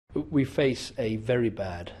We face a very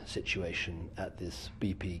bad situation at this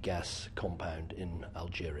BP gas compound in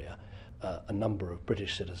Algeria. A number of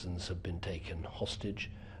British citizens have been taken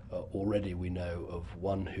hostage. Already we know of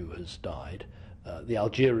one who has died. The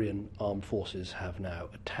Algerian armed forces have now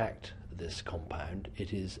attacked this compound.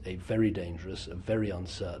 It is a very dangerous, a very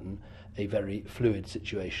uncertain, a very fluid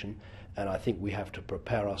situation, and I think we have to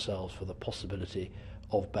prepare ourselves for the possibility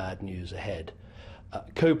of bad news ahead.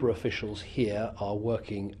 Cobra officials here are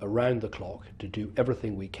working around the clock to do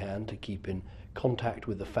everything we can to keep in contact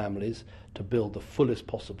with the families, to build the fullest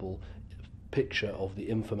possible picture of the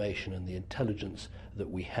information and the intelligence that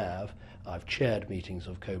we have. I've chaired meetings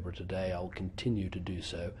of Cobra today. I'll continue to do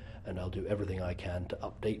so, and I'll do everything I can to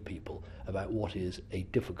update people about what is a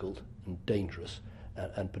difficult and dangerous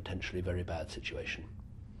and potentially very bad situation.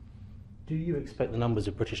 Do you expect the numbers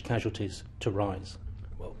of British casualties to rise?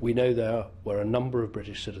 Well, we know there were a number of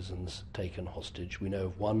British citizens taken hostage. We know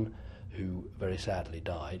of one who very sadly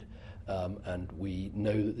died, and we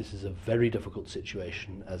know that this is a very difficult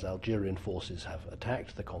situation as Algerian forces have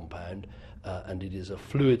attacked the compound, and it is a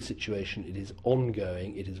fluid situation, it is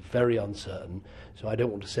ongoing, it is very uncertain, so I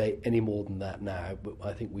don't want to say any more than that now, but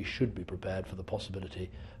I think we should be prepared for the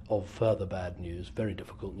possibility of further bad news, very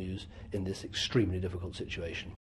difficult news, in this extremely difficult situation.